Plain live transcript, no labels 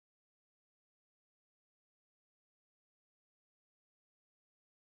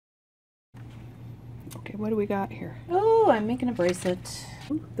Okay, what do we got here? Oh, I'm making a bracelet.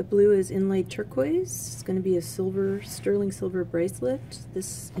 The blue is inlaid turquoise. It's going to be a sterling silver bracelet.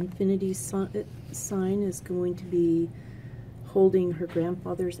 This infinity sign is going to be holding her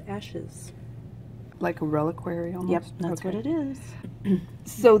grandfather's ashes. Like a reliquary almost? Yep, that's what it is.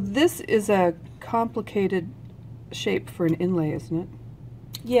 So this is a complicated shape for an inlay, isn't it?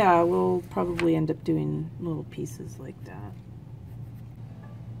 Yeah, we'll probably end up doing little pieces like that.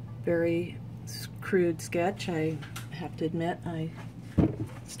 Very crude sketch, I have to admit. I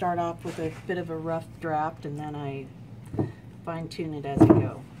start off with a bit of a rough draft and then I fine-tune it as I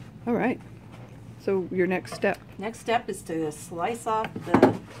go. All right. So your next step? Next step is to slice off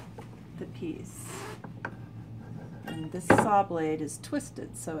the piece. And this saw blade is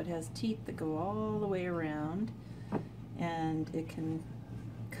twisted, so it has teeth that go all the way around, and it can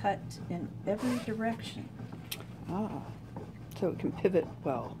cut in every direction. Ah, so it can pivot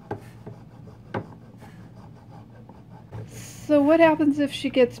well. So what happens if she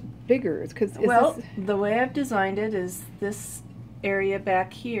gets bigger? The way I've designed it is this area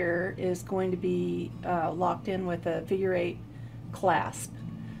back here is going to be locked in with a figure 8 clasp.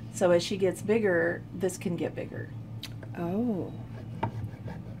 So as she gets bigger, this can get bigger. Oh,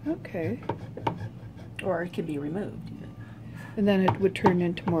 okay. Or it can be removed. And then it would turn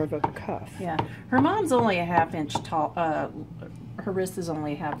into more of a cuff. Yeah. Her mom's only a half-inch tall. Her wrist is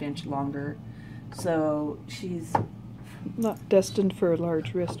only a half-inch longer, so she's not destined for a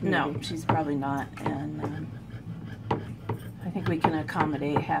large wrist, maybe. No, she's probably not. And I think we can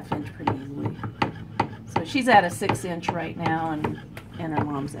accommodate half-inch pretty easily. So she's at a 6-inch right now, and her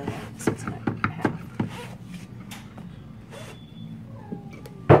mom's at a 6.5.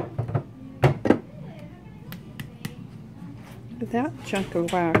 That chunk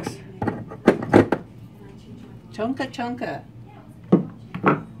of wax. Chunka.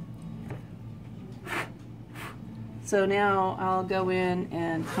 So now I'll go in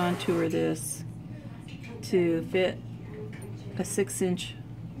and contour this to fit a 6-inch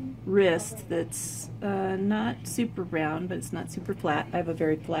wrist that's not super round, but it's not super flat. I have a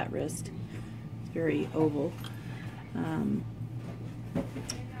very flat wrist. It's very oval. And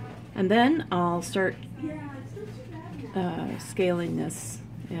then I'll start scaling this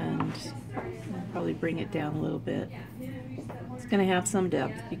and I'll probably bring it down a little bit. It's going to have some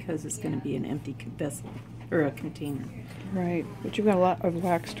depth because it's going to be an empty vessel or a container. Right, but you've got a lot of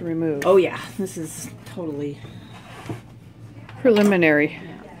wax to remove. Oh yeah, this is totally preliminary.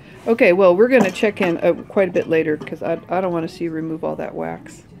 Yeah. Okay, well we're going to check in quite a bit later because I don't want to see you remove all that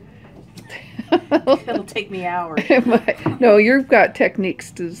wax. It'll take me hours. No, you've got techniques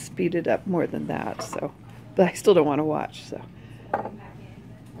to speed it up more than that, so. But I still don't want to watch, so.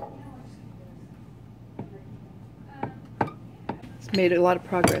 It's made a lot of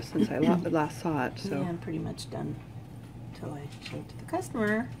progress since I last saw it, so. Yeah, I'm pretty much done until I show it to the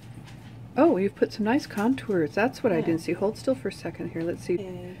customer. Oh, you've put some nice contours. That's what I didn't see. Hold still for a second here. Let's see.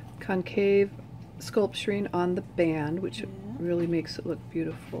 Okay. Concave sculpturing on the band, which really makes it look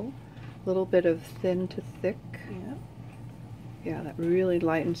beautiful. A little bit of thin to thick. Yeah. Yeah, that really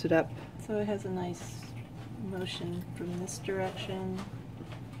lightens it up. So it has a nice motion from this direction.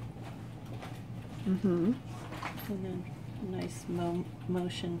 Mm-hmm. And then a nice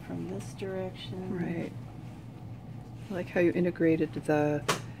motion from this direction. Right. I like how you integrated the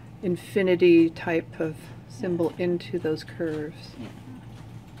infinity type of symbol into those curves. Yeah.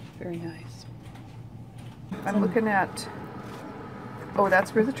 Very nice. I'm looking at, oh,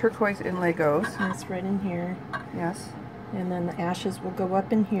 that's where the turquoise inlay goes. It's right in here. Yes. And then the ashes will go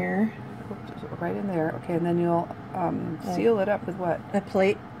up in here. Right in there. Okay, and then you'll seal it up with what? A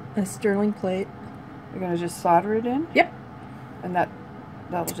plate, a sterling plate. You're going to just solder it in? Yep. And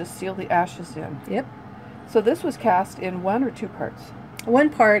that'll just seal the ashes in. Yep. So this was cast in 1 or 2 parts? 1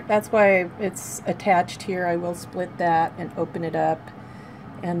 part, that's why it's attached here. I will split that and open it up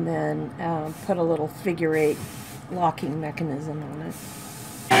and then put a little figure 8 locking mechanism on it.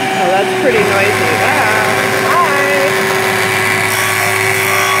 Oh, that's pretty noisy. Hi!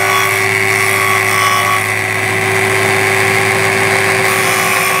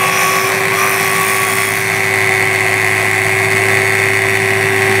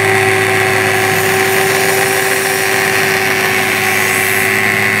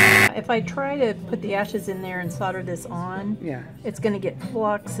 If I try to put the ashes in there and solder this on, it's going to get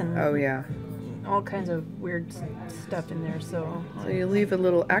flux and all kinds of weird stuff in there. So you leave a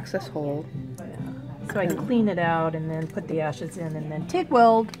little access hole. Yeah. So I can clean it out and then put the ashes in and then TIG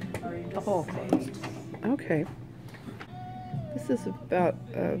weld the hole closed. Okay. This is about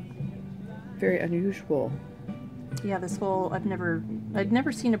a very unusual Yeah, this whole, I'd never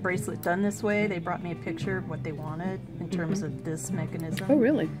seen a bracelet done this way. They brought me a picture of what they wanted in terms of this mechanism. Oh,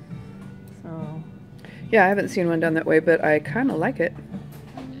 really? So Yeah, I haven't seen one done that way, but I kind of like it.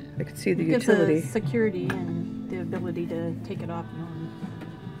 I could see the utility. Gives security and the ability to take it off and on.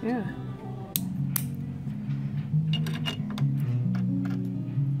 Yeah.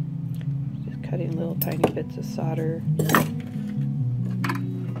 Just cutting little tiny bits of solder.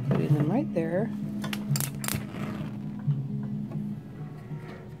 Putting them right there.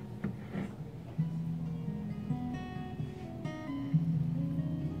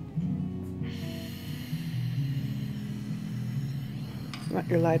 Want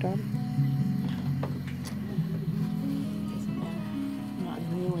your light on? Doesn't matter. I'm not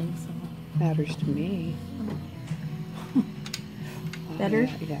kneeling, so. Matters to me. Better?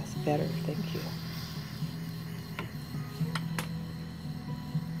 Yeah, yes, better. Thank you.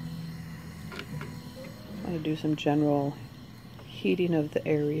 I want to do some general heating of the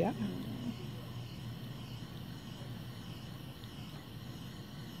area.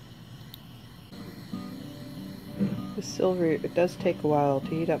 The silver, it does take a while to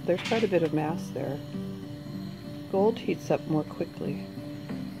heat up. There's quite a bit of mass there. Gold heats up more quickly.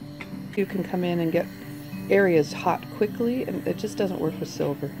 You can come in and get areas hot quickly, and it just doesn't work with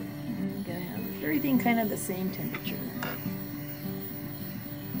silver. I'm gonna have everything kind of the same temperature.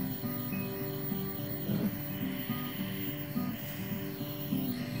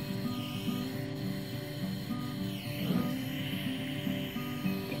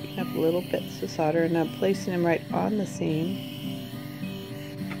 Picking up little bits of solder, and I'm placing them right on the seam.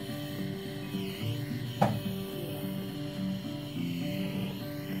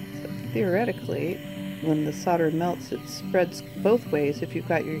 So theoretically, when the solder melts, it spreads both ways if you've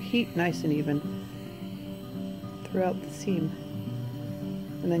got your heat nice and even throughout the seam.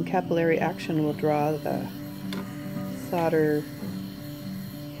 And then capillary action will draw the solder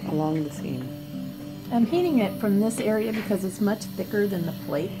along the seam. I'm heating it from this area because it's much thicker than the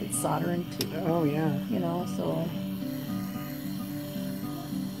plate that's soldering to. Oh yeah. You know, so.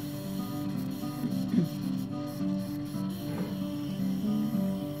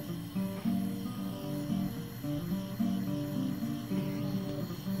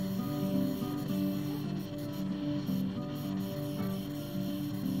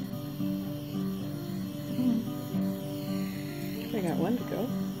 I got one to go.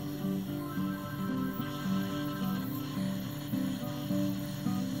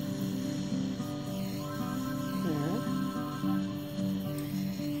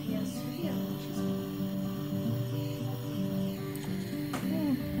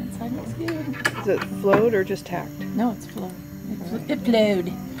 That side looks good. Is it flowed or just tacked? No, it's flowed. It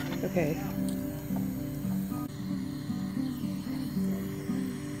flowed. Okay.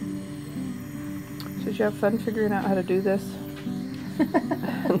 So did you have fun figuring out how to do this?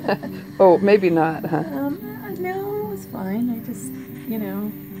 Oh, maybe not, huh? No, it was fine. I just, you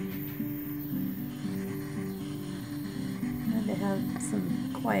know, had to have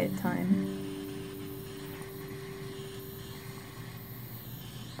some quiet time.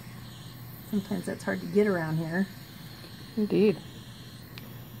 Sometimes that's hard to get around here. Indeed.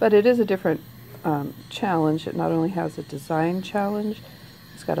 But it is a different challenge. It not only has a design challenge,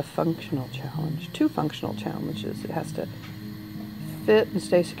 it's got a functional challenge. Two functional challenges. It has to fit and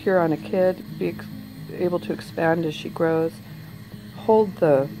stay secure on a kid, be able to expand as she grows, hold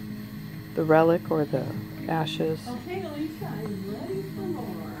the relic or the ashes. Okay, Lisa, I'm ready for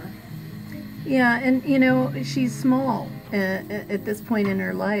more. Yeah, and you know, she's small at this point in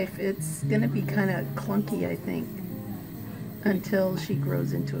her life. It's going to be kind of clunky, I think, until she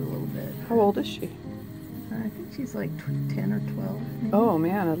grows into it a little bit. How old is she? I think she's like 10 or 12. Maybe. Oh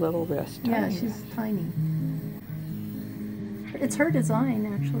man, a little wrist. Yeah, Tiny. she's tiny. It's her design,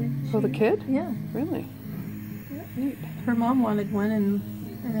 actually. Oh, the kid? Yeah. Really? Yeah. Neat. Her mom wanted one,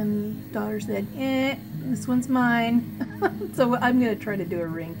 and daughter said, this one's mine. So I'm going to try to do a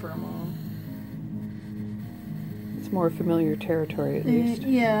ring for her mom. It's more familiar territory at least.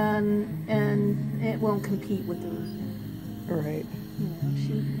 Yeah, and it won't compete with her. Right. You know,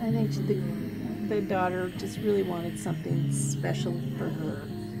 I think the daughter just really wanted something special for her.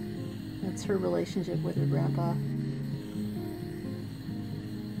 That's her relationship with her grandpa.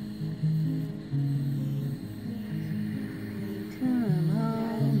 Come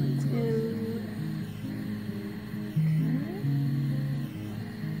on, let's go.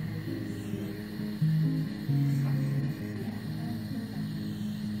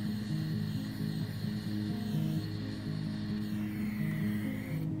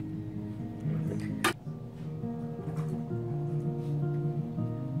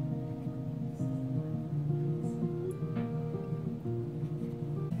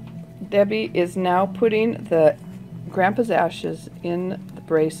 Debbie is now putting the Grandpa's ashes in the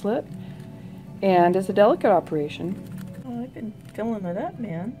bracelet, and it's a delicate operation. Oh, I've been filling it up,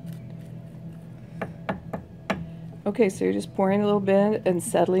 man. Okay, so you're just pouring a little bit and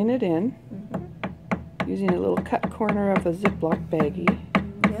settling it in, using a little cut corner of a Ziploc baggie.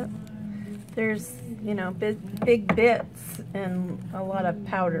 Yep. There's, you know, big bits and a lot of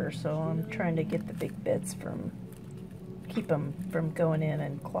powder, so I'm trying to get the big bits keep them from going in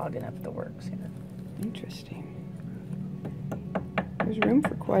and clogging up the works here. Interesting. There's room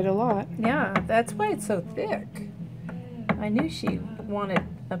for quite a lot. Yeah, that's why it's so thick. I knew she wanted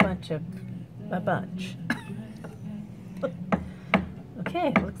a bunch.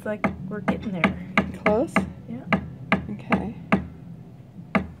 Okay, looks like we're getting there. Close? Yeah. Okay.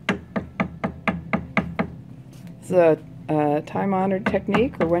 Is it a time-honored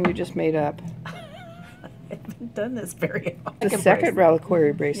technique or one you just made up? I haven't done this very often. The second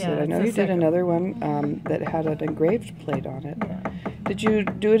reliquary bracelet. Yeah, I know you did another one that had an engraved plate on it. Yeah. Did you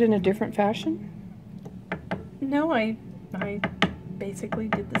do it in a different fashion? No, I basically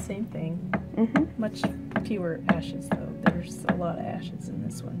did the same thing. Much fewer ashes, though. There's a lot of ashes in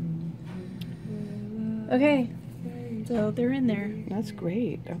this one. Okay, so they're in there. That's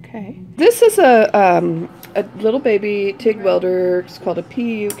great. Okay. This is a little baby TIG welder. It's called a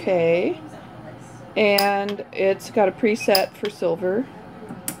PUK, and it's got a preset for silver,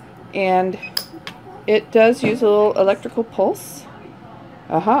 and it does use a little electrical pulse.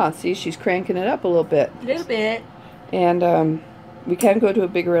 Aha! See, she's cranking it up a little bit. A little bit. And we can go to a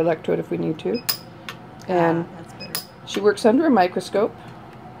bigger electrode if we need to. And that's better. she works under a microscope,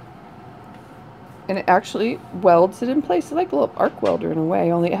 and it actually welds it in place. It's like a little arc welder in a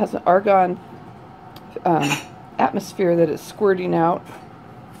way, only it has an argon atmosphere that is squirting out.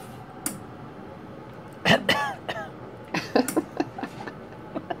 And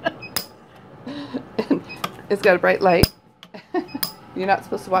it's got a bright light. You're not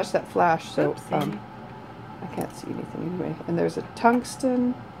supposed to watch that flash, so I can't see anything anyway. And there's a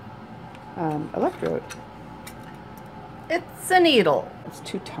tungsten electrode. It's a needle. It's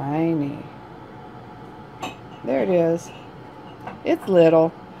too tiny. There it is. It's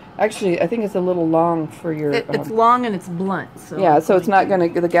little. Actually, I think it's a little long for your... It's long and it's blunt. So yeah, so it's not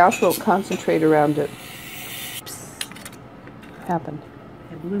going to... The gas won't concentrate around it. Happened.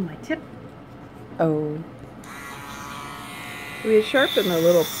 I blew my tip. Oh. We sharpen the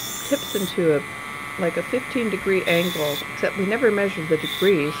little tips into like a 15-degree angle, except we never measured the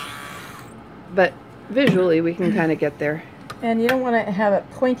degrees. But visually, we can kind of get there. And you don't want to have it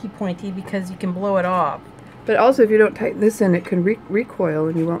pointy because you can blow it off. But also, if you don't tighten this in, it can recoil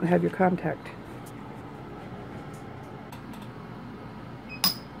and you won't have your contact.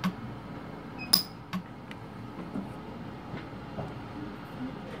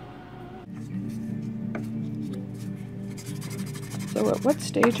 So at what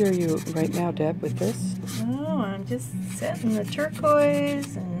stage are you right now, Deb, with this? Oh, I'm just setting the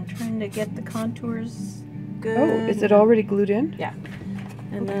turquoise and trying to get the contours good. Oh, is it already glued in? Yeah.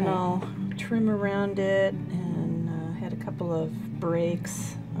 And then I'll trim around it, and had a couple of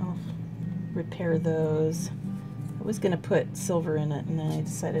breaks. I'll repair those. I was going to put silver in it, and then I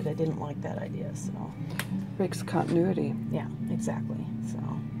decided I didn't like that idea, so. Breaks continuity. Yeah, exactly, so.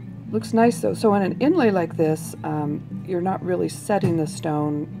 Looks nice though. So on an inlay like this, you're not really setting the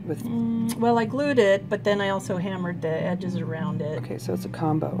stone with... well, I glued it, but then I also hammered the edges around it. Okay, so it's a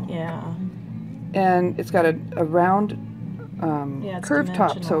combo. Yeah. And it's got a round curved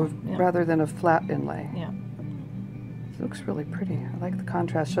top, so yeah. rather than a flat inlay. Yeah. It looks really pretty. I like the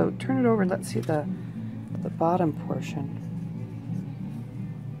contrast. So turn it over and let's see the bottom portion.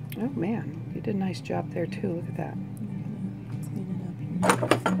 Oh man, you did a nice job there too. Look at that.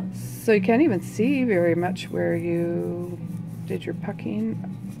 So you can't even see very much where you did your pucking.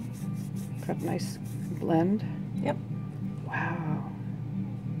 Got a nice blend. Yep. Wow.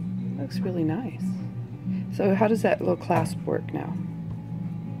 Looks really nice. So how does that little clasp work now?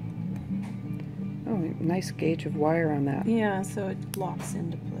 Oh, nice gauge of wire on that. Yeah, so it locks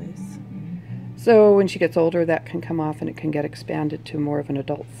into place. So when she gets older, that can come off and it can get expanded to more of an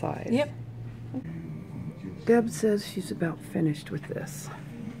adult size. Yep. Deb says she's about finished with this.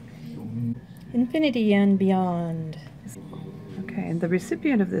 Infinity and beyond. Okay, and the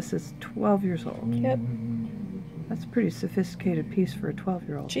recipient of this is 12 years old. Yep. That's a pretty sophisticated piece for a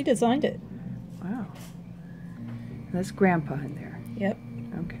 12-year-old. She designed it. Wow. And that's Grandpa in there. Yep.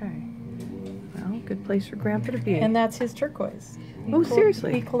 Okay. Well, good place for Grandpa to be. And that's his turquoise.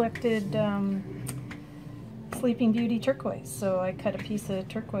 Seriously? He collected Sleeping Beauty turquoise, so I cut a piece of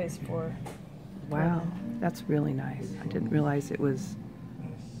turquoise for... Wow, that's really nice. I didn't realize it was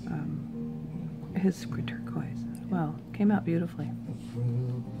his turquoise as well. Came out beautifully.